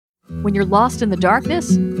When you're lost in the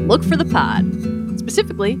darkness, look for the pod.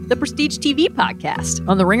 Specifically, the Prestige TV podcast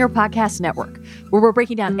on the Ringer Podcast Network, where we're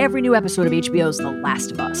breaking down every new episode of HBO's The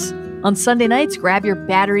Last of Us. On Sunday nights, grab your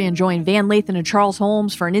battery and join Van Lathan and Charles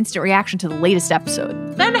Holmes for an instant reaction to the latest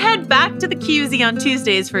episode. Then head back to the QZ on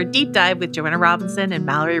Tuesdays for a deep dive with Joanna Robinson and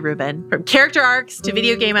Mallory Rubin. From character arcs to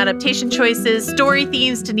video game adaptation choices, story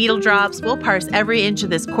themes to needle drops, we'll parse every inch of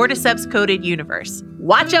this cordyceps-coated universe.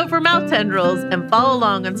 Watch out for mouth tendrils and follow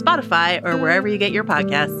along on Spotify or wherever you get your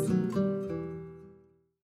podcasts.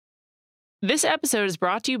 This episode is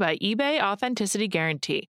brought to you by eBay Authenticity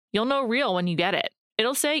Guarantee. You'll know real when you get it.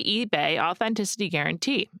 It'll say eBay Authenticity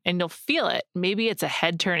Guarantee, and you'll feel it. Maybe it's a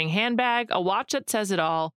head-turning handbag, a watch that says it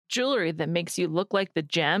all, jewelry that makes you look like the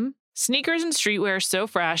gem. Sneakers and streetwear so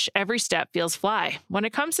fresh, every step feels fly. When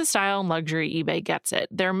it comes to style and luxury, eBay gets it.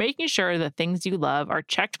 They're making sure the things you love are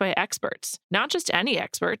checked by experts. Not just any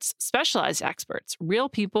experts, specialized experts, real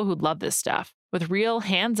people who love this stuff, with real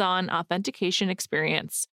hands-on authentication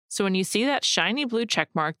experience. So when you see that shiny blue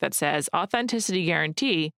checkmark that says Authenticity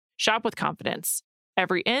Guarantee, shop with confidence.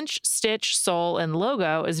 Every inch, stitch, sole, and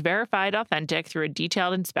logo is verified authentic through a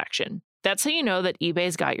detailed inspection. That's how you know that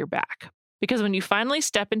eBay's got your back. Because when you finally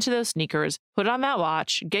step into those sneakers, put on that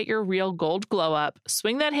watch, get your real gold glow up,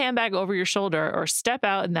 swing that handbag over your shoulder, or step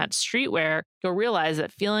out in that streetwear, you'll realize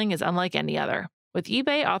that feeling is unlike any other. With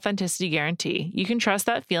eBay Authenticity Guarantee, you can trust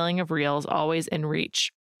that feeling of real is always in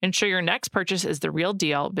reach. Ensure your next purchase is the real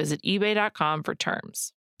deal. Visit ebay.com for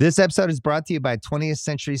terms. This episode is brought to you by 20th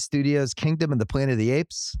Century Studios' Kingdom of the Planet of the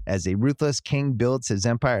Apes. As a ruthless king builds his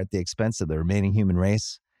empire at the expense of the remaining human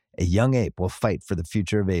race, a young ape will fight for the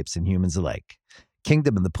future of apes and humans alike.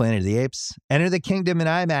 Kingdom of the Planet of the Apes. Enter the kingdom in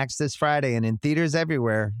IMAX this Friday and in theaters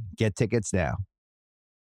everywhere. Get tickets now.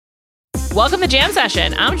 Welcome to Jam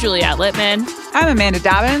Session. I'm Juliette Littman. I'm Amanda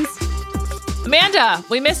Dobbins. Amanda,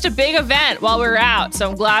 we missed a big event while we were out, so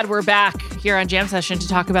I'm glad we're back here on Jam Session to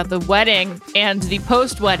talk about the wedding and the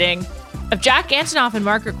post-wedding of Jack Antonoff and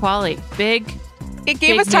Margaret Qualley. It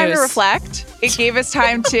gave us time to reflect. It gave us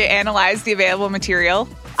time to analyze the available material.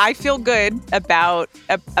 I feel good about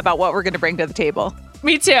what we're going to bring to the table.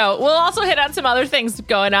 Me too. We'll also hit on some other things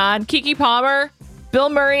going on. Keke Palmer, Bill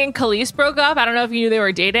Murray and Khalees broke up. I don't know if you knew they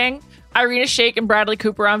were dating. Irina Shayk and Bradley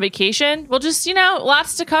Cooper on vacation. We'll just,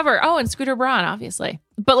 lots to cover. Oh, and Scooter Braun, obviously.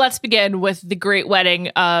 But let's begin with the great wedding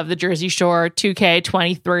of the Jersey Shore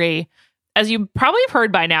 2K23. As you probably have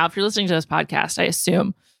heard by now, if you're listening to this podcast, I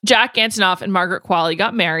assume, Jack Antonoff and Margaret Qualley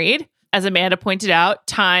got married, as Amanda pointed out,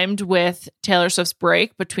 timed with Taylor Swift's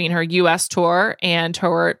break between her U.S. tour and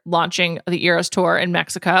her launching the Eras tour in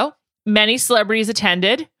Mexico. Many celebrities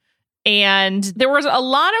attended. And there was a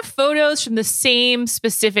lot of photos from the same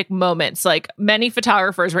specific moments. Like many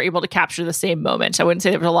photographers were able to capture the same moment. I wouldn't say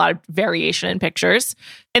there was a lot of variation in pictures.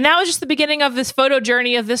 And that was just the beginning of this photo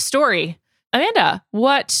journey of this story. Amanda,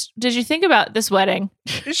 what did you think about this wedding?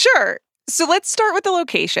 Sure. So let's start with the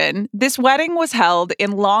location. This wedding was held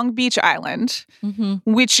in Long Beach Island,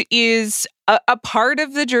 which is a part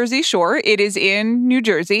of the Jersey Shore. It is in New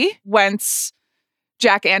Jersey, whence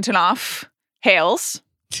Jack Antonoff hails.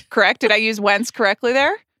 Correct? Did I use whence correctly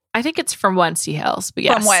there? I think it's from whence he hails, but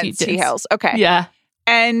yes. From whence he hails. Okay. Yeah.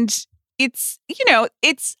 And it's,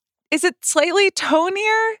 is it slightly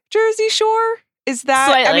tonier Jersey Shore? Is that,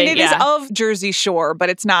 slightly, it is of Jersey Shore, but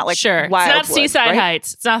it's not like sure. Wildwood, it's not Seaside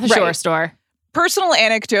Heights. It's not the shore store. Personal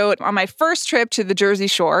anecdote, on my first trip to the Jersey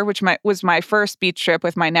Shore, which was my first beach trip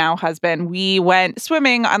with my now husband, we went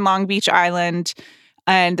swimming on Long Beach Island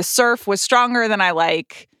and the surf was stronger than I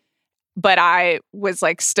like. But I was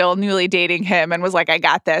still newly dating him and was like, I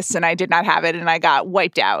got this. And I did not have it. And I got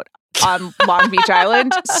wiped out on Long Beach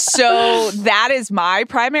Island. So that is my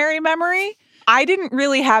primary memory. I didn't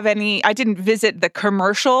really have I didn't visit the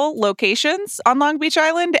commercial locations on Long Beach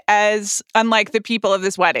Island, as unlike the people of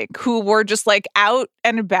this wedding who were just out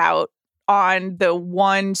and about on the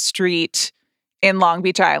one street in Long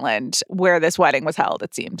Beach Island where this wedding was held,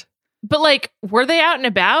 it seemed. But were they out and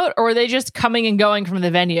about or were they just coming and going from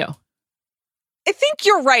the venue? I think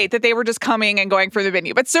you're right that they were just coming and going for the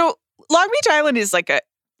venue. But so Long Beach Island is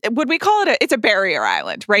would we call it it's a barrier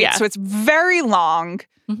island, right? Yeah. So it's very long,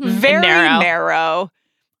 very narrow.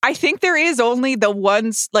 I think there is only the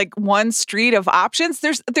one street of options.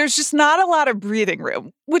 There's just not a lot of breathing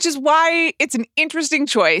room, which is why it's an interesting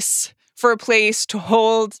choice for a place to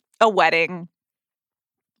hold a wedding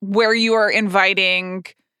where you are inviting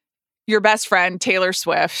your best friend, Taylor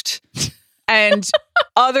Swift, and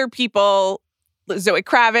other people, Zoe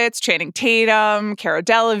Kravitz, Channing Tatum, Cara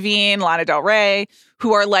Delevingne, Lana Del Rey,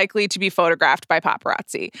 who are likely to be photographed by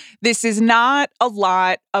paparazzi. This is not a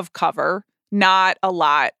lot of cover, not a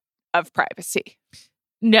lot of privacy.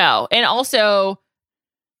 No. And also,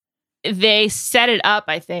 they set it up,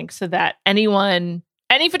 I think, so that any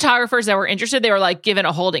photographers that were interested, they were like given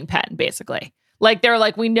a holding pen, basically. Like, they're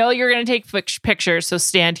like, we know you're going to take pictures, so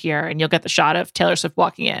stand here and you'll get the shot of Taylor Swift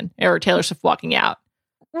walking in or Taylor Swift walking out.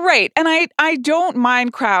 Right. And I don't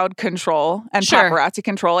mind crowd control and paparazzi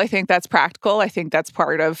control. I think that's practical. I think that's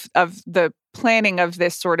part of the planning of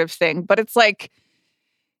this sort of thing. But it's like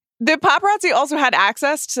the paparazzi also had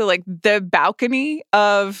access to like the balcony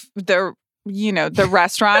of the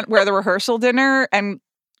restaurant where the rehearsal dinner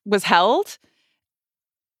was held.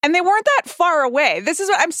 And they weren't that far away. This is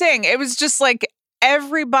what I'm saying. It was just like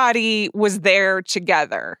everybody was there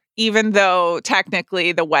together, even though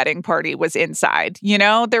technically the wedding party was inside.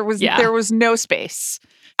 There was no space.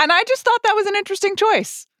 And I just thought that was an interesting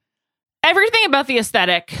choice. Everything about the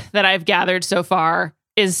aesthetic that I've gathered so far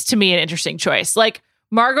is, to me, an interesting choice. Like,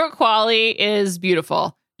 Margaret Qualley is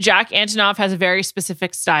beautiful. Jack Antonoff has a very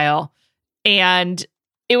specific style. And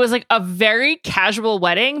it was like a very casual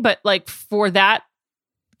wedding, but like for that,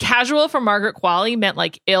 casual for Margaret Qualley meant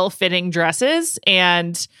like ill-fitting dresses.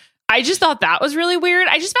 And I just thought that was really weird.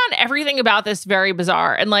 I just found everything about this very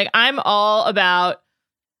bizarre. And like, I'm all about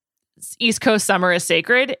East Coast summer is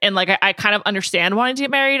sacred. And like, I kind of understand wanting to get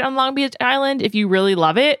married on Long Beach Island if you really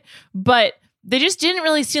love it. But they just didn't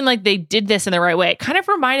really seem like they did this in the right way. It kind of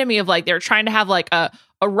reminded me of like, they were trying to have like a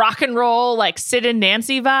rock and roll, like Sid and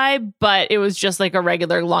Nancy vibe, but it was just like a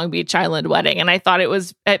regular Long Beach Island wedding. And I thought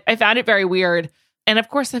I found it very weird. And of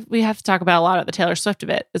course, we have to talk about a lot of the Taylor Swift of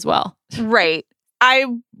it as well. Right. I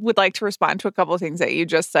would like to respond to a couple of things that you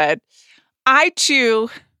just said. I,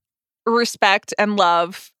 too, respect and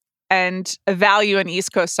love and value an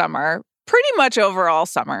East Coast summer pretty much over all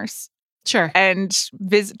summers. Sure. And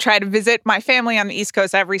try to visit my family on the East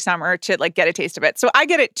Coast every summer to like get a taste of it. So I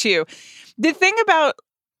get it, too. The thing about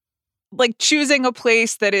like choosing a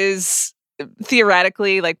place that is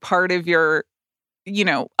theoretically like part of your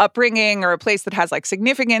upbringing or a place that has like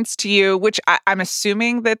significance to you, which I'm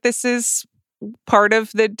assuming that this is part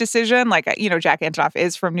of the decision. Like, Jack Antonoff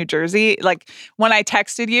is from New Jersey. Like when I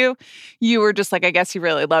texted you, you were just like, I guess he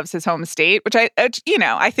really loves his home state, which I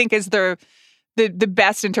think is the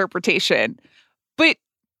best interpretation. But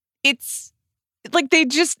it's like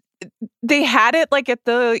they had it like at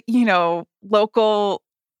the, local,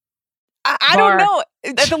 I don't know,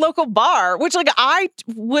 at the local bar, which like I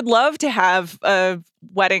would love to have a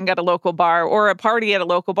wedding at a local bar or a party at a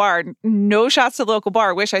local bar. No shots to the local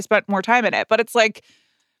bar. Wish I spent more time in it. But it's like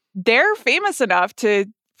they're famous enough to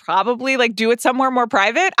probably like do it somewhere more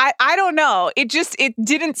private. I don't know. It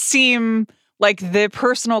didn't seem like the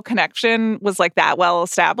personal connection was like that well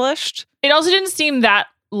established. It also didn't seem that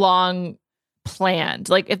long planned.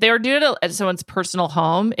 Like if they were doing it at someone's personal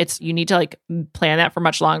home, you need to like plan that for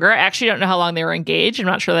much longer. I actually don't know how long they were engaged. I'm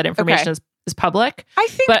not sure that information is public. I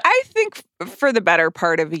think for the better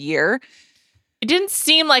part of a year. It didn't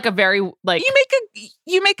seem like a very like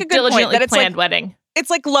you make a good point that it's planned like wedding.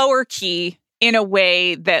 It's like lower key in a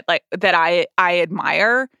way that I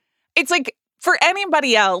admire. It's like for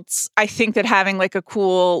anybody else, I think that having like a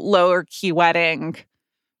cool lower key wedding,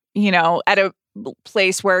 at a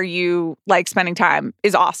place where you like spending time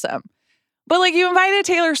is awesome. But like you invited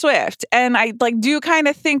Taylor Swift, and I like do kind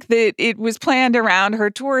of think that it was planned around her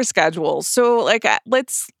tour schedule. So like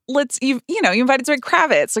let's you invited Zoe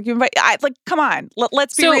Kravitz, like come on,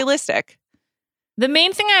 let's be realistic. The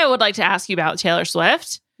main thing I would like to ask you about Taylor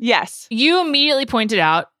Swift. Yes, you immediately pointed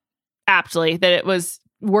out aptly that it was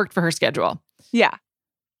worked for her schedule. Yeah,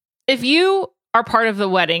 if you are part of the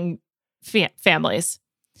wedding families,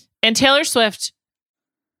 and Taylor Swift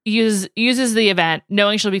uses the event,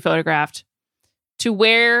 knowing she'll be photographed, to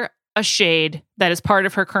wear a shade that is part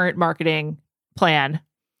of her current marketing plan,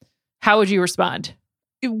 how would you respond?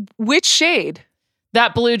 Which shade?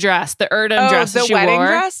 That blue dress, the Erdem dress that she wore. The wedding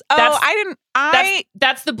dress?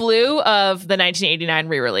 That's the blue of the 1989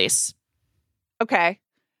 re-release. Okay.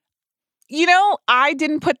 I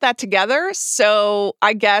didn't put that together, so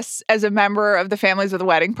I guess as a member of the families of the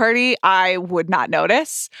wedding party, I would not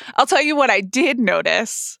notice. I'll tell you what I did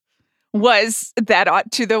notice was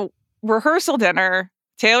that to the rehearsal dinner,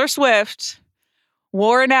 Taylor Swift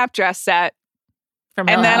wore a nap dress set, and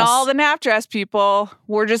then all the nap dress people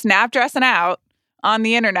were just nap dressing out on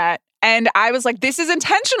the internet. And I was like, this is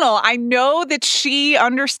intentional. I know that she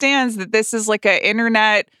understands that this is like an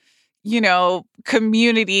internet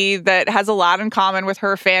community that has a lot in common with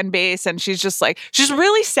her fan base. And she's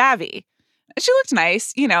really savvy. She looked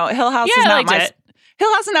nice. Hill House is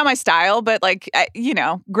not my style, but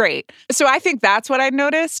great. So I think that's what I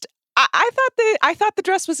noticed. I thought the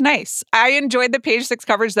dress was nice. I enjoyed the Page Six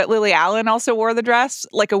coverage that Lily Allen also wore the dress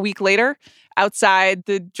like a week later outside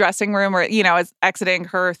the dressing room, or as exiting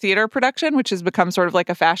her theater production, which has become sort of like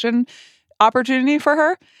a fashion opportunity for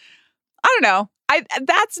her. I don't know.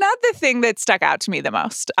 That's not the thing that stuck out to me the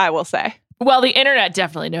most, I will say. Well, the internet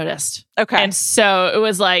definitely noticed. Okay. And so it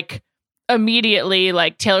was like immediately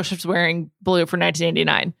like Taylor Swift's wearing blue for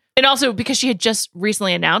 1989. And also because she had just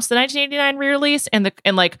recently announced the 1989 re-release and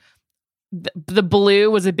the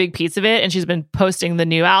blue was a big piece of it. And she's been posting the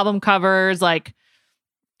new album covers,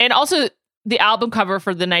 and also the album cover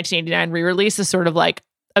for the 1989 re-release is sort of like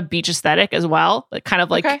a beach aesthetic as well. Like kind of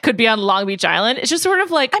like could be on Long Beach Island. It's just sort of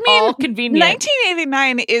like all convenient.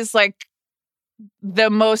 1989 is like the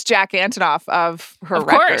most Jack Antonoff of her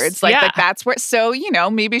records. Like that's where, so,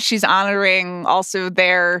 maybe she's honoring also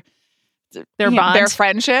their bond, their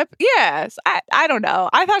friendship. Yes. I don't know.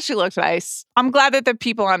 I thought she looked nice. I'm glad that the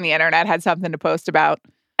people on the internet had something to post about.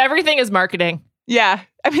 Everything is marketing. Yeah.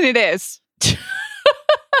 I mean, it is.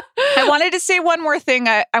 I wanted to say one more thing.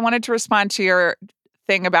 I wanted to respond to your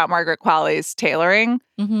thing about Margaret Qualley's tailoring,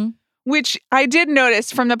 which I did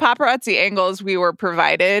notice from the paparazzi angles we were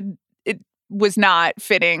provided, it was not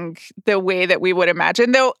fitting the way that we would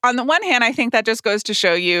imagine. Though, on the one hand, I think that just goes to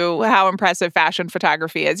show you how impressive fashion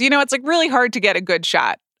photography is. It's like really hard to get a good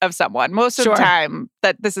shot of someone. Most of the time,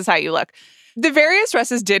 that this is how you look. The various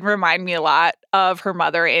dresses did remind me a lot of her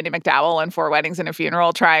mother, Andie MacDowell, in 4 Weddings and a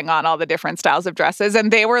Funeral, trying on all the different styles of dresses.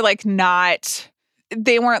 And they were like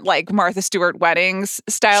they weren't like Martha Stewart weddings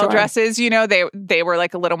style dresses. They were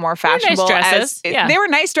like a little more fashionable. Nice dresses. They were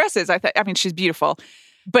nice dresses. I mean, she's beautiful.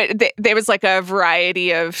 But there was like a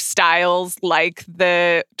variety of styles like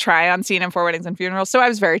the try-on scene in 4 Weddings and Funerals. So I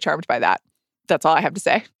was very charmed by that. That's all I have to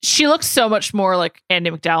say. She looks so much more like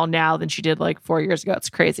Andie MacDowell now than she did like 4 years ago. It's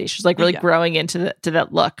crazy. She's like really growing into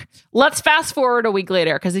that look. Let's fast forward a week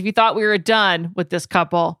later, because if you thought we were done with this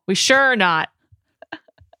couple, we sure are not.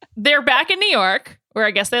 They're back in New York, where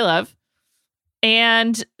I guess they live.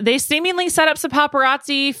 And they seemingly set up some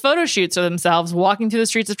paparazzi photo shoots of themselves walking through the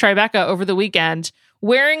streets of Tribeca over the weekend,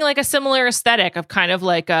 wearing like a similar aesthetic of kind of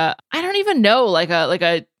like I don't even know, like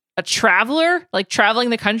a traveler, like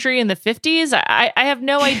traveling the country in the 50s. I have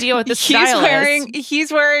no idea what this style is.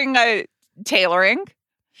 He's wearing a tailoring,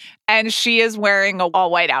 and she is wearing a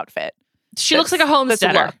all-white outfit. She looks like a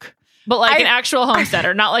homesteader, but like an actual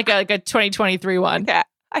homesteader, not like a 2023 one. Yeah,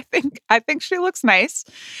 I think she looks nice,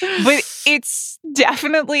 but it's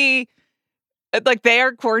definitely like they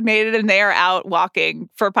are coordinated and they are out walking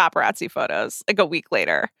for paparazzi photos like a week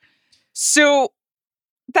later. So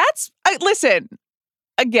that's listen.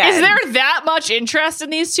 Again, is there that much interest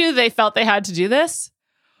in these two? They felt they had to do this?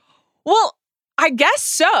 Well, I guess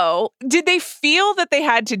so. Did they feel that they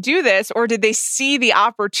had to do this, or did they see the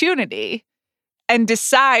opportunity and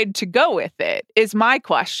decide to go with it, is my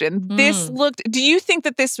question. Do you think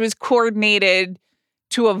that this was coordinated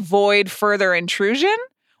to avoid further intrusion,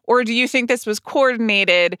 or do you think this was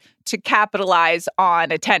coordinated to capitalize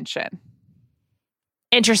on attention?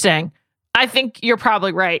 Interesting. I think you're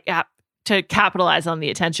probably right. Yeah. To capitalize on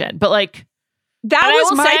the attention. But like, that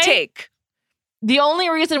was my take. The only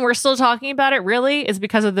reason we're still talking about it really is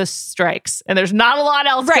because of the strikes, and there's not a lot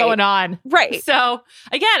else going on. Right. So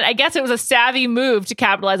again, I guess it was a savvy move to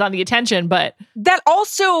capitalize on the attention, but that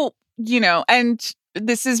also, and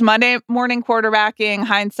this is Monday morning quarterbacking,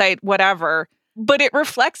 hindsight, whatever, but it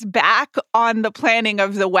reflects back on the planning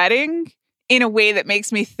of the wedding in a way that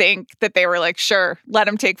makes me think that they were like, sure, let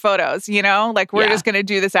them take photos, like we're just going to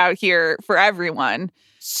do this out here for everyone.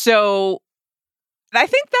 So I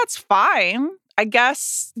think that's fine. I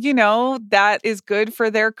guess, that is good for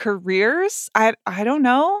their careers. I don't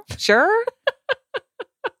know. Sure.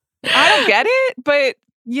 I don't get it, but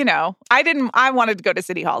I wanted to go to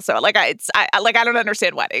City Hall. So I don't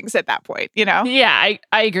understand weddings at that point, Yeah,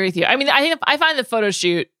 I agree with you. I mean, I find the photo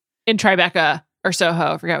shoot in Tribeca or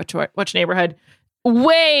Soho, I forget which neighborhood,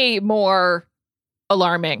 way more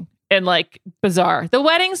alarming and like bizarre. The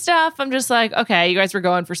wedding stuff, I'm just like, okay, you guys were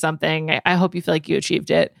going for something. I hope you feel like you achieved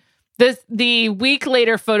it. The week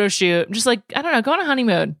later photo shoot, I'm just like, I don't know, go on a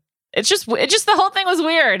honeymoon. It just the whole thing was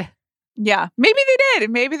weird. Yeah, maybe they did.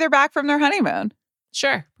 Maybe they're back from their honeymoon.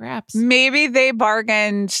 Sure, perhaps. Maybe they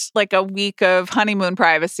bargained like a week of honeymoon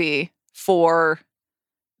privacy for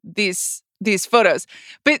these photos.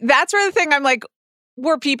 But that's where the thing, I'm like,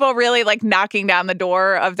 were people really like knocking down the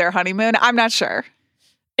door of their honeymoon? I'm not sure.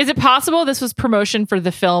 Is it possible this was promotion for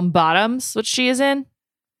the film Bottoms, which she is in?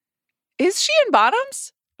 Is she in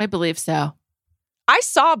Bottoms? I believe so. I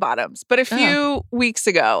saw Bottoms, but a few weeks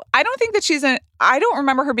ago. I don't think that I don't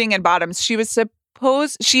remember her being in Bottoms. She was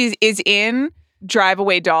suppose she is in Drive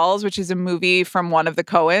Away Dolls, which is a movie from one of the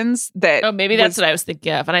Coens that maybe that's what I was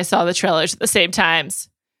thinking of. And I saw the trailers at the same time.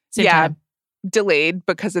 Delayed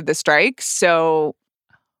because of the strike. So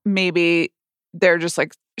maybe they're just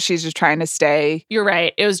like, she's just trying to stay. You're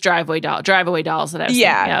right. It was Drive Away Dolls that I was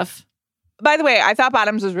thinking of. By the way, I thought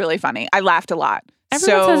Bottoms was really funny. I laughed a lot.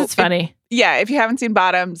 Everyone says it's funny. If you haven't seen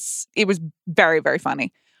Bottoms, it was very, very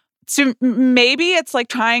funny. So maybe it's like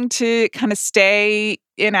trying to kind of stay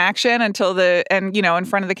in action until in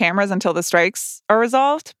front of the cameras until the strikes are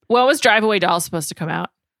resolved. When was Drive Away Dolls supposed to come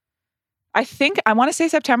out? I want to say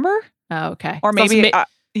September. Oh, okay. Or maybe, I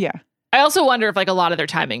also wonder if like a lot of their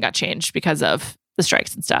timing got changed because of the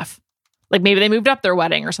strikes and stuff. Like maybe they moved up their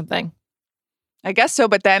wedding or something. I guess so,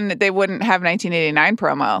 but then they wouldn't have 1989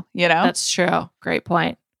 promo, you know? That's true. Great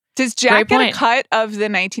point. Does Jack get a cut of the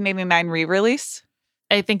 1989 re-release?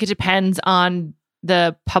 I think it depends on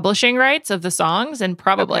the publishing rights of the songs and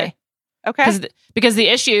probably. Okay. Because the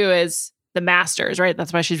issue is the masters, right?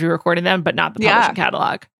 That's why she's re-recording them, but not the publishing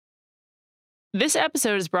catalog. This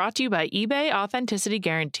episode is brought to you by eBay Authenticity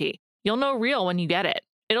Guarantee. You'll know real when you get it.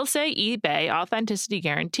 It'll say eBay Authenticity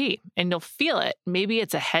Guarantee, and you'll feel it. Maybe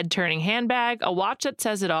it's a head-turning handbag, a watch that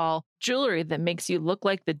says it all, jewelry that makes you look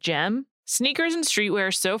like the gem. Sneakers and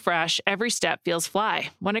streetwear so fresh, every step feels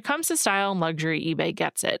fly. When it comes to style and luxury, eBay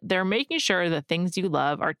gets it. They're making sure the things you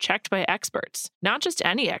love are checked by experts. Not just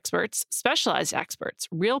any experts, specialized experts,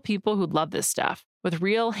 real people who love this stuff, with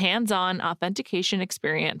real hands-on authentication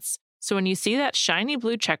experience. So when you see that shiny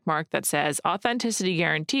blue checkmark that says Authenticity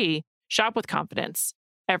Guarantee, shop with confidence.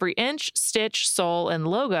 Every inch, stitch, sole, and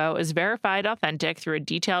logo is verified authentic through a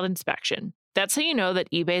detailed inspection. That's how you know that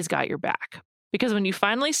eBay's got your back. Because when you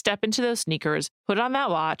finally step into those sneakers, put on that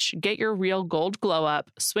watch, get your real gold glow up,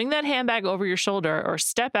 swing that handbag over your shoulder, or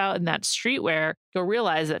step out in that streetwear, you'll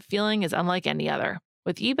realize that feeling is unlike any other.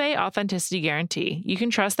 With eBay Authenticity Guarantee, you can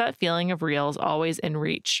trust that feeling of real is always in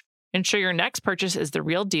reach. Ensure your next purchase is the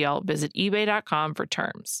real deal. Visit ebay.com for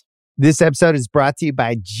terms. This episode is brought to you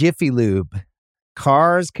by Jiffy Lube.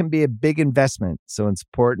 Cars can be a big investment, so it's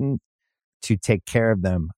important to take care of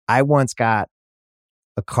them. I once got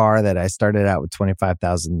a car that I started out with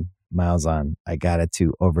 25,000 miles on. I got it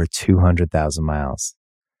to over 200,000 miles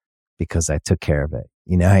because I took care of it.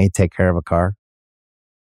 You know how you take care of a car?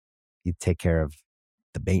 You take care of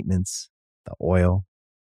the maintenance, the oil,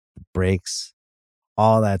 the brakes,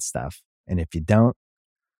 all that stuff. And if you don't,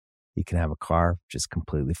 you can have a car just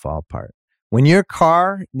completely fall apart. When your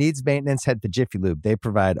car needs maintenance, head to Jiffy Lube. They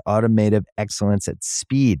provide automotive excellence at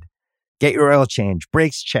speed. Get your oil change,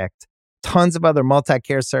 brakes checked, tons of other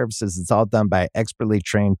multi-care services. It's all done by expertly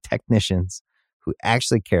trained technicians who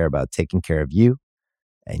actually care about taking care of you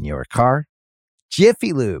and your car.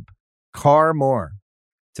 Jiffy Lube, car more.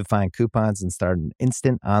 To find coupons and start an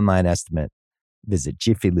instant online estimate, visit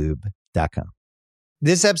jiffylube.com.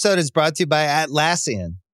 This episode is brought to you by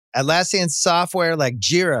Atlassian. Atlassian software like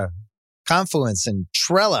Jira, Confluence, and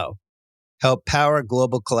Trello help power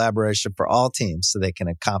global collaboration for all teams so they can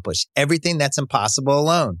accomplish everything that's impossible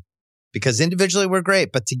alone. Because individually we're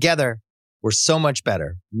great, but together we're so much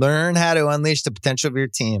better. Learn how to unleash the potential of your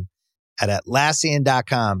team at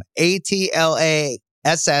Atlassian.com. Atlassian.com.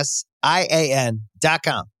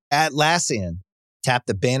 Atlassian. Tap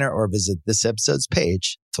the banner or visit this episode's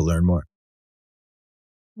page to learn more.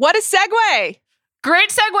 What a segue! Great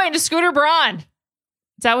segue into Scooter Braun.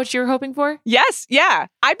 Is that what you were hoping for? Yes. Yeah.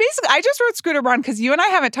 I just wrote Scooter Braun because you and I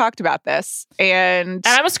haven't talked about this. And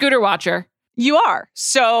I'm a scooter watcher. You are.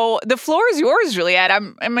 So the floor is yours, Juliet.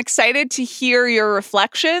 I'm excited to hear your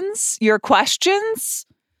reflections, your questions.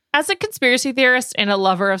 As a conspiracy theorist and a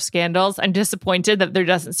lover of scandals, I'm disappointed that there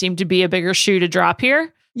doesn't seem to be a bigger shoe to drop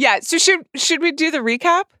here. Yeah. So should we do the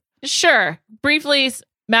recap? Sure. Briefly,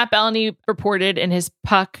 Matt Bellany reported in his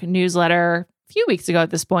Puck newsletter a few weeks ago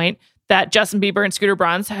at this point that Justin Bieber and Scooter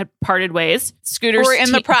Braun had parted ways. Scooter's Or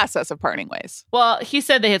in the process of parting ways. Well, he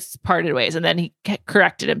said they had parted ways, and then he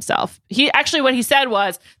corrected himself. What he said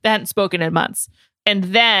was they hadn't spoken in months. And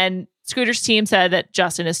then Scooter's team said that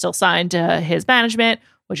Justin is still signed to his management,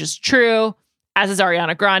 which is true, as is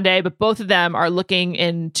Ariana Grande. But both of them are looking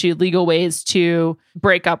into legal ways to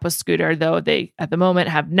break up with Scooter, though they, at the moment,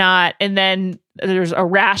 have not. And then there's a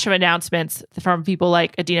rash of announcements from people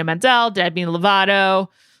like Idina Menzel, Demi Lovato,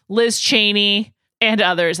 Liz Cheney, and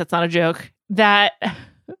others, that's not a joke, that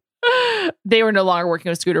they were no longer working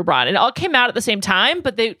with Scooter Braun. It all came out at the same time,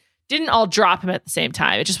 but they didn't all drop him at the same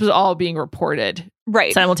time. It just was all being reported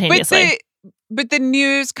simultaneously. But the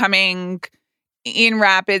news coming in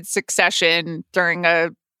rapid succession during a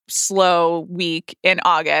slow week in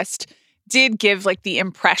August did give like the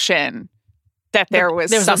impression that there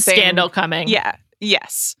was a something scandal coming. Yeah.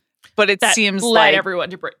 Yes. But it that seems led like everyone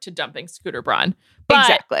to dumping Scooter Braun. But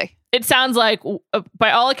exactly. It sounds like,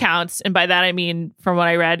 by all accounts, and by that I mean from what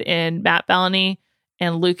I read in Matt Bellany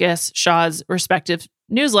and Lucas Shaw's respective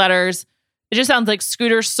newsletters, it just sounds like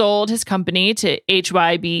Scooter sold his company to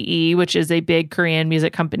HYBE, which is a big Korean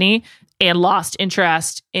music company, and lost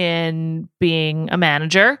interest in being a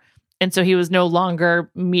manager. And so he was no longer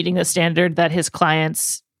meeting the standard that his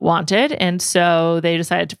clients wanted. And so they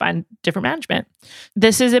decided to find different management.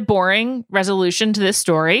 This is a boring resolution to this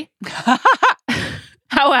story.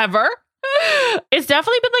 However, it's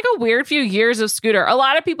definitely been like a weird few years of Scooter. A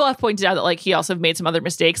lot of people have pointed out that like he also made some other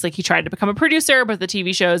mistakes. Like he tried to become a producer, but the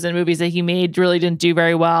TV shows and movies that he made really didn't do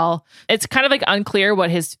very well. It's kind of like unclear what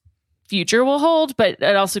his future will hold, but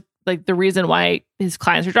it also like the reason why his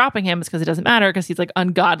clients are dropping him is because it doesn't matter because he's like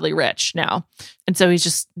ungodly rich now. And so he's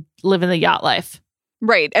just living the yacht life.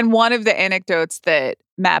 Right. And one of the anecdotes that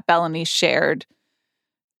Matt Bellany shared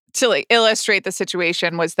to like illustrate the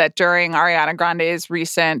situation was that during Ariana Grande's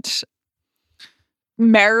recent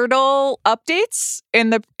marital updates in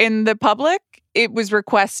the public, it was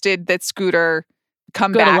requested that Scooter go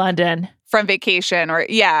back to London from vacation or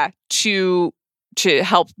to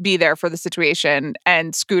help be there for the situation,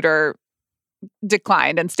 and Scooter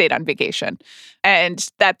declined and stayed on vacation. And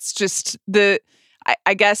that's just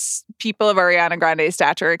I guess people of Ariana Grande's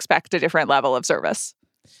stature expect a different level of service.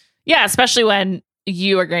 Yeah, especially when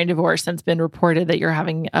you are getting divorced and it's been reported that you're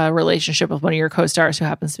having a relationship with one of your co-stars who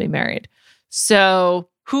happens to be married. So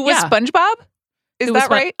who was SpongeBob? Is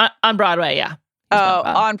that right? On Broadway, yeah. Oh,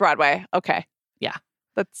 on Broadway. Okay. Yeah.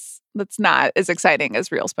 That's not as exciting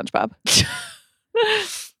as real SpongeBob.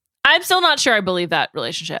 I'm still not sure I believe that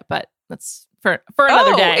relationship, but that's for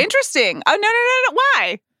another day. Interesting. Oh, no.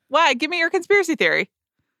 Why? Why? Give me your conspiracy theory.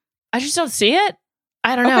 I just don't see it.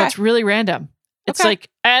 I don't know. Okay. It's really random. It's like,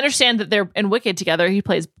 I understand that they're in Wicked together. He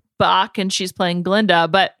plays Bach and she's playing Glinda,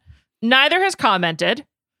 but neither has commented.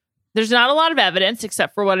 There's not a lot of evidence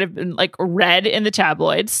except for what I've been like read in the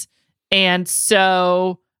tabloids. And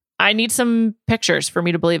so I need some pictures for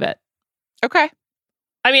me to believe it. Okay.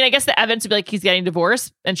 I mean, I guess the evidence would be like he's getting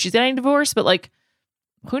divorced and she's getting divorced, but like,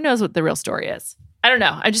 who knows what the real story is? I don't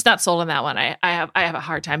know. I'm just not sold on that one. I have a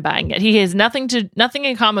hard time buying it. He has nothing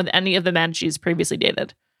in common with any of the men she's previously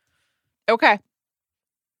dated. Okay.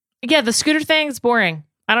 Yeah, the Scooter thing is boring.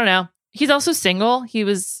 I don't know. He's also single. He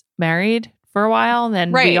was married for a while, and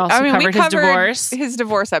then we also covered his divorce. His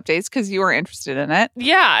divorce updates because you were interested in it.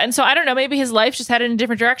 Yeah, and so I don't know. Maybe his life just headed in a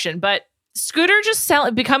different direction. But Scooter just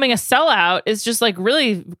becoming a sellout is just like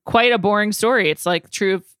really quite a boring story. It's like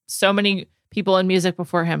true of so many people in music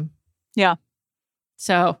before him. Yeah.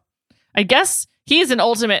 So I guess he's an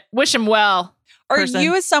ultimate wish him well person. Are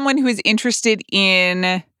you, as someone who is interested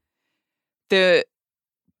in the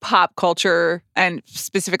pop culture and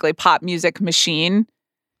specifically pop music machine,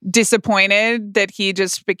 disappointed that he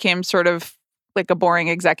just became sort of like a boring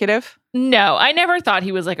executive? No, I never thought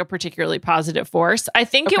he was like a particularly positive force. I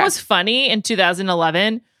think it was funny in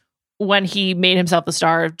 2011 when he made himself the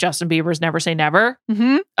star of Justin Bieber's Never Say Never,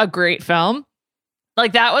 a great film.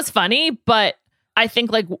 Like that was funny, but I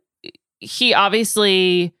think like he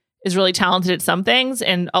obviously is really talented at some things.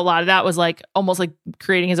 And a lot of that was like almost like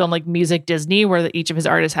creating his own like music Disney where each of his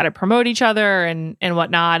artists had to promote each other and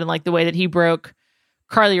whatnot. And like the way that he broke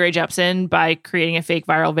Carly Rae Jepsen by creating a fake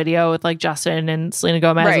viral video with like Justin and Selena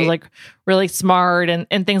Gomez was like really smart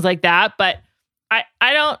and things like that. But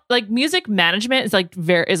I don't like music management is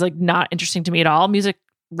like not interesting to me at all. Music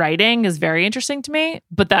writing is very interesting to me,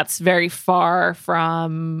 but that's very far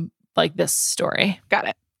from like this story. Got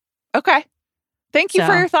it. Okay. Thank you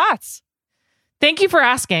for your thoughts. Thank you for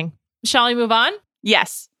asking. Shall we move on?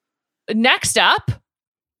 Yes. Next up,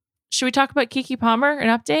 should we talk about Keke Palmer, an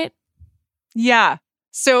update? Yeah.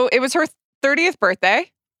 So it was her 30th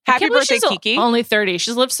birthday. Happy birthday, Keke. Only 30.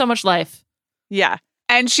 She's lived so much life. Yeah.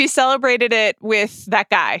 And she celebrated it with that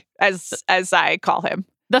guy, as I call him.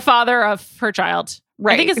 The father of her child.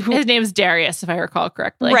 Right. I think his name is Darius, if I recall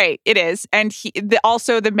correctly. Right. It is. And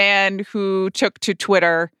also the man who took to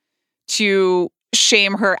Twitter to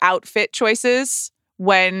shame her outfit choices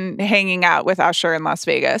when hanging out with Usher in Las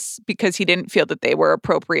Vegas because he didn't feel that they were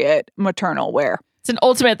appropriate maternal wear. It's an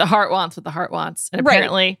ultimate, the heart wants what the heart wants. And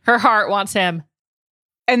apparently her heart wants him.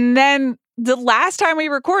 And then the last time we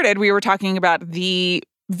recorded, we were talking about the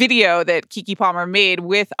video that Keke Palmer made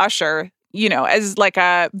with Usher, you know, as like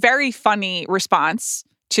a very funny response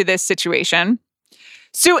to this situation.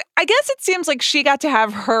 So I guess it seems like she got to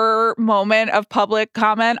have her moment of public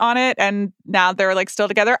comment on it, and now they're like still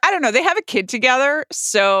together. I don't know. They have a kid together,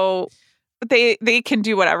 so they can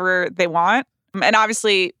do whatever they want. And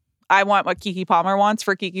obviously, I want what Keke Palmer wants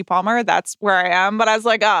for Keke Palmer. That's where I am. But I was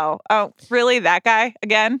like, oh, really? That guy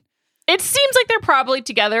again? It seems like they're probably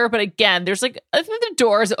together, but again, there's like, I think the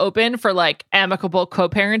door is open for like amicable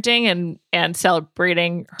co-parenting and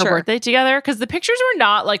celebrating her birthday together, because the pictures were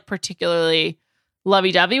not like particularly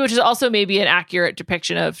lovey-dovey, which is also maybe an accurate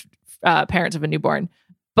depiction of parents of a newborn.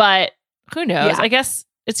 But who knows? Yeah. I guess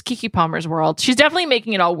it's Keke Palmer's world. She's definitely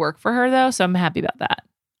making it all work for her, though, so I'm happy about that.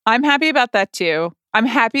 I'm happy about that, too. I'm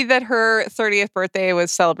happy that her 30th birthday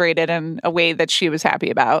was celebrated in a way that she was happy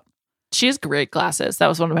about. She has great glasses. That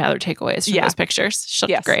was one of my other takeaways from those pictures. She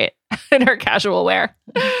looked great in her casual wear.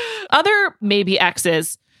 Other maybe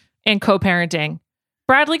exes in co-parenting.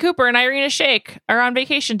 Bradley Cooper and Irina Shayk are on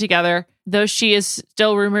vacation together, though she is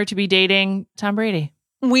still rumored to be dating Tom Brady.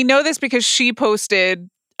 We know this because she posted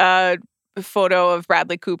a photo of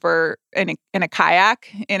Bradley Cooper in a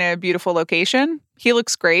kayak in a beautiful location. He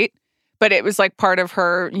looks great. But it was like part of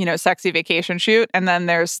her, sexy vacation shoot. And then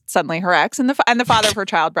there's suddenly her ex and the father of her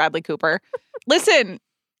child, Bradley Cooper. Listen,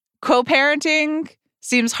 co-parenting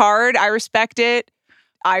seems hard. I respect it.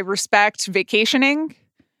 I respect vacationing.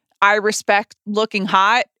 I respect looking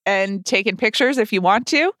hot and taking pictures if you want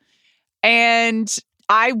to. And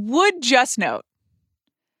I would just note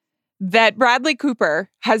that Bradley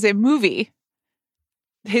Cooper has a movie,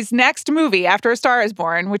 his next movie after A Star is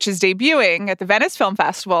Born, which is debuting at the Venice Film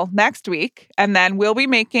Festival next week, and then we'll be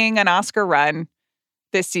making an Oscar run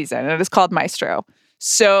this season. It is called Maestro.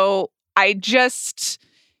 So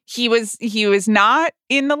he was not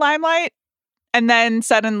in the limelight, and then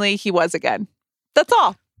suddenly he was again. That's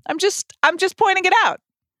all. I'm just pointing it out.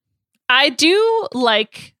 I do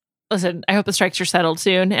listen, I hope the strikes are settled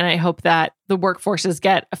soon, and I hope that the workforces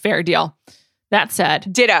get a fair deal. That said,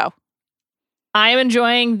 ditto. I am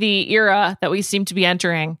enjoying the era that we seem to be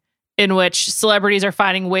entering, in which celebrities are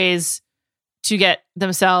finding ways to get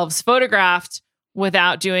themselves photographed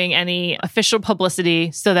without doing any official publicity,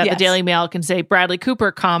 so that the Daily Mail can say Bradley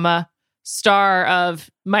Cooper, star of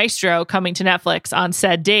Maestro, coming to Netflix on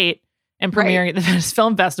said date and premiering at the Venice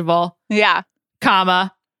Film Festival. Yeah.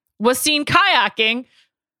 Was seen kayaking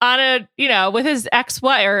on with his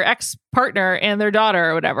ex-wife or ex-partner and their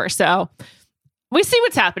daughter or whatever. So we see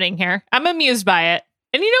what's happening here. I'm amused by it.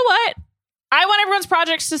 And you know what? I want everyone's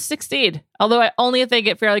projects to succeed, although only if they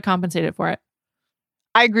get fairly compensated for it.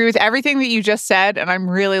 I agree with everything that you just said, and I'm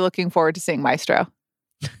really looking forward to seeing Maestro.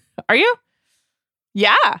 Are you?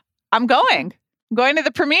 Yeah, I'm going. I'm going to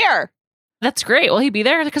the premiere. That's great. Will he be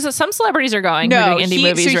there? Because some celebrities are going. No, doing indie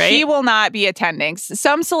movies, right? He will not be attending.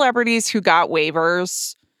 Some celebrities who got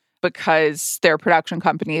waivers because their production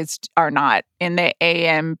companies are not in the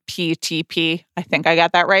AMPTP. I think I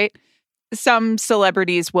got that right. Some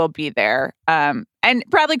celebrities will be there. And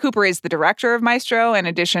Bradley Cooper is the director of Maestro, in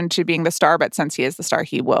addition to being the star. But since he is the star,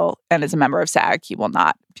 he will, and as a member of SAG, he will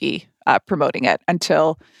not be promoting it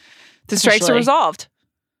until the strikes are resolved.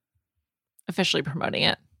 Officially promoting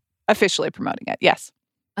it. Officially promoting it, yes.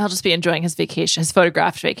 I'll just be enjoying his vacation, his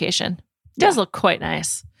photographed vacation. It does look quite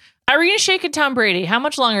nice. Irina Shayk and Tom Brady. How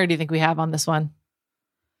much longer do you think we have on this one?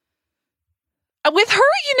 With her,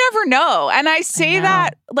 you never know. And I say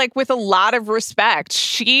that with a lot of respect.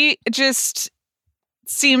 She just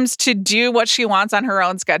seems to do what she wants on her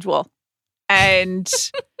own schedule. And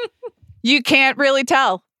you can't really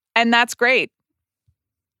tell. And that's great.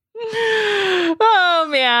 Oh,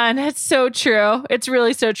 man. It's so true. It's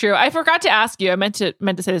really so true. I forgot to ask you. I meant to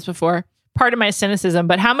say this before. Part of my cynicism,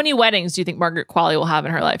 but how many weddings do you think Margaret Qualley will have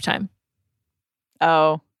in her lifetime?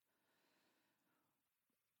 Oh.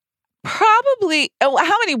 Probably.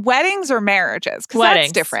 How many weddings or marriages? Because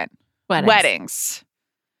that's different. Weddings.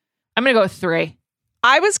 I'm going to go with 3.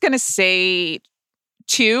 I was going to say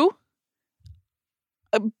 2.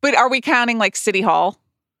 But are we counting City Hall?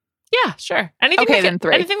 Yeah, sure. Anything then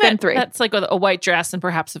 3. Anything then 3. That's like a white dress and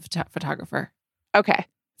perhaps a photographer. Okay,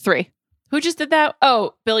 3. Who just did that?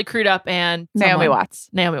 Oh, Billy Crudup and Naomi Watts.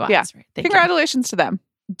 Naomi Watts. Yeah. Right. Congratulations to them.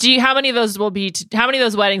 How many of those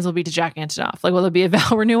weddings will be to Jack Antonoff? Will there be a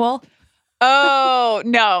vow renewal? Oh,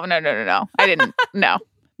 no. I didn't. No.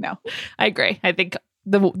 I agree. I think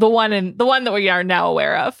the one that we are now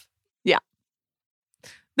aware of. Yeah.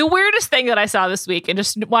 The weirdest thing that I saw this week, and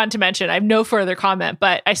just wanted to mention, I have no further comment,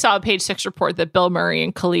 but I saw a Page 6 report that Bill Murray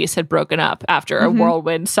and Khalees had broken up after a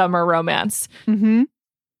whirlwind summer romance. Mm-hmm.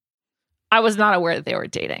 I was not aware that they were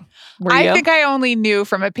dating. Were I you? think I only knew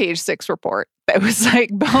from a Page 6 report that was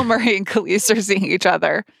Bill Murray and Khalees are seeing each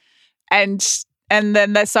other. And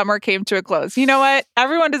then the summer came to a close. You know what?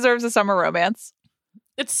 Everyone deserves a summer romance.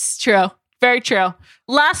 It's true. Very true.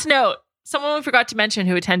 Last note. Someone we forgot to mention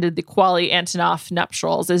who attended the Qualley Antonoff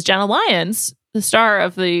nuptials is Jenna Lyons, the star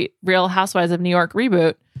of the Real Housewives of New York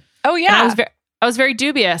reboot. Oh, yeah. And I was very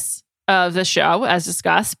dubious of the show, as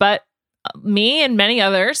discussed, but me and many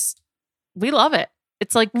others, we love it.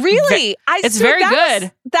 It's like really, it's very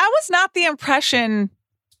good. That was not the impression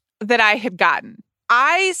that I had gotten.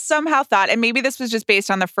 I somehow thought, and maybe this was just based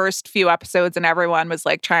on the first few episodes and everyone was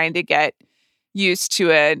like trying to get used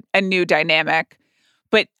to a new dynamic.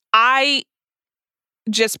 But I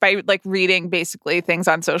just by like reading basically things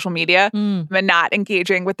on social media and not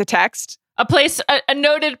engaging with the text. A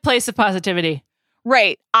noted place of positivity.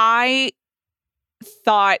 Right. I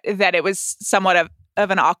thought that it was somewhat of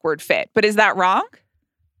an awkward fit. But is that wrong?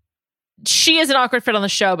 She is an awkward fit on the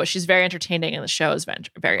show, but she's very entertaining, and the show is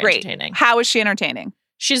very entertaining. How is she entertaining?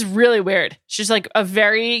 She's really weird. She's like a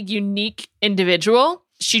very unique individual.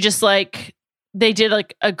 She just like, they did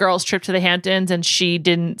like a girls' trip to the Hamptons, and she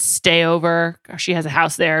didn't stay over. She has a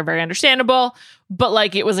house there, very understandable, but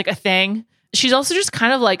like it was like a thing. She's also just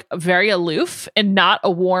kind of like very aloof and not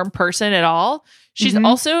a warm person at all. She's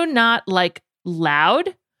also not like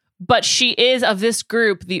loud, but she is, of this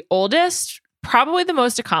group, the oldest, probably the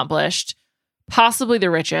most accomplished, possibly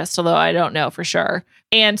the richest, although I don't know for sure,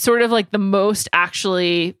 and sort of like the most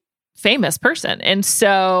actually famous person. And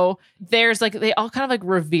so there's like, they all kind of like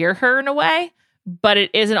revere her in a way, but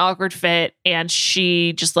it is an awkward fit. And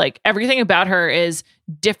she just like, everything about her is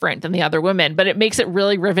different than the other women, but it makes it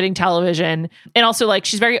really riveting television. And also like,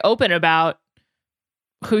 she's very open about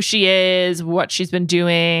who she is, what she's been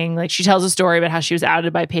doing. Like she tells a story about how she was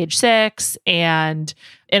outed by Page Six, and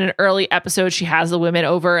in an early episode, she has the women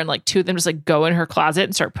over and like two of them just like go in her closet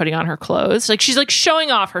and start putting on her clothes. Like she's like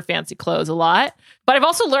showing off her fancy clothes a lot. But I've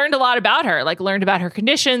also learned a lot about her, like learned about her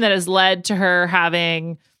condition that has led to her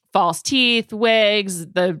having false teeth, wigs,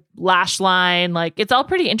 the lash line. Like it's all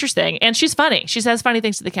pretty interesting. And she's funny. She says funny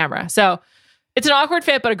things to the camera. So it's an awkward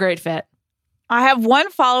fit, but a great fit. I have one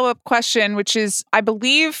follow-up question, which is, I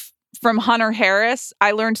believe from Hunter Harris,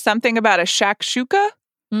 I learned something about a shakshuka.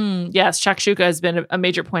 Yes, shakshuka has been a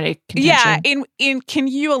major point of contention. Yeah, can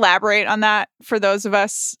you elaborate on that for those of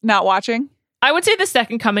us not watching? I would say the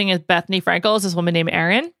second coming is Bethany Frankel, is this woman named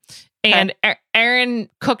Erin. And Erin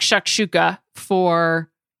cooked shakshuka for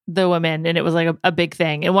the women, and it was like a big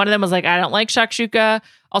thing. And one of them was like, I don't like shakshuka.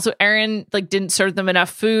 Also, Erin like didn't serve them enough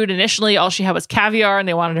food. Initially, all she had was caviar, and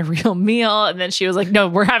they wanted a real meal. And then she was like, no,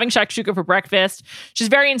 we're having shakshuka for breakfast. She's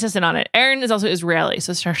very insistent on it. Erin is also Israeli,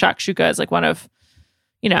 so shakshuka is like one of,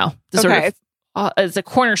 the sort of, it's a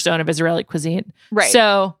cornerstone of Israeli cuisine. Right.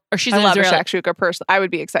 So, or she's I love Israeli, a shakshuka person. I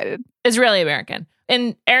would be excited. Israeli American.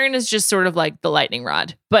 And Erin is just sort of like the lightning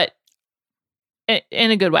rod, but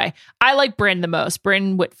in a good way. I like Bryn the most.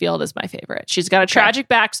 Bryn Whitfield is my favorite. She's got a tragic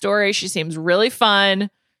backstory. She seems really fun.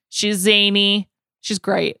 She's zany. She's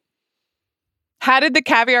great. How did the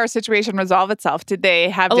caviar situation resolve itself? Did they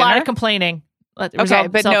have a dinner? lot of complaining? But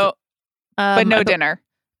no dinner.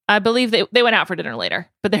 I believe they went out for dinner later,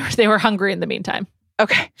 but they were hungry in the meantime.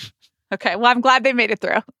 Okay. Well, I'm glad they made it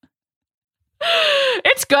through.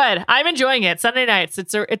 It's good. I'm enjoying it. Sunday nights.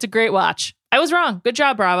 It's a great watch. I was wrong. Good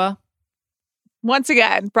job, Bravo. Once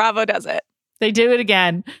again, Bravo does it. They do it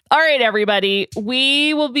again. All right, everybody.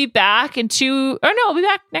 We will be back we'll be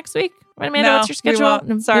back next week. Amanda, what's your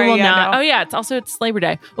schedule? Sorry, we will not. No. Oh, yeah. It's Labor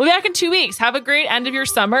Day. We'll be back in 2 weeks. Have a great end of your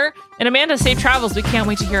summer. And Amanda, safe travels. We can't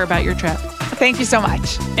wait to hear about your trip. Thank you so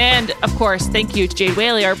much. And, of course, thank you to Jade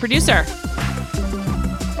Whaley, our producer.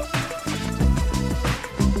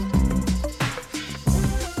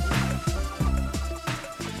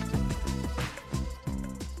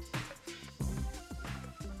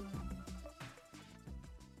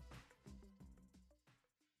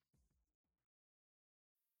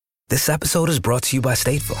 This episode is brought to you by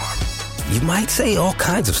State Farm. You might say all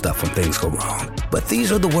kinds of stuff when things go wrong, but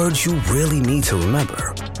these are the words you really need to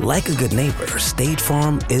remember. Like a good neighbor, State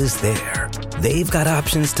Farm is there. They've got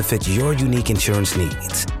options to fit your unique insurance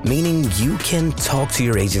needs, meaning you can talk to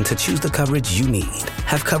your agent to choose the coverage you need,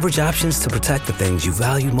 have coverage options to protect the things you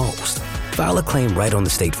value most, file a claim right on the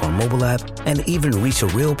State Farm mobile app, and even reach a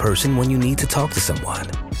real person when you need to talk to someone.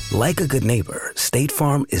 Like a good neighbor, State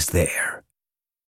Farm is there.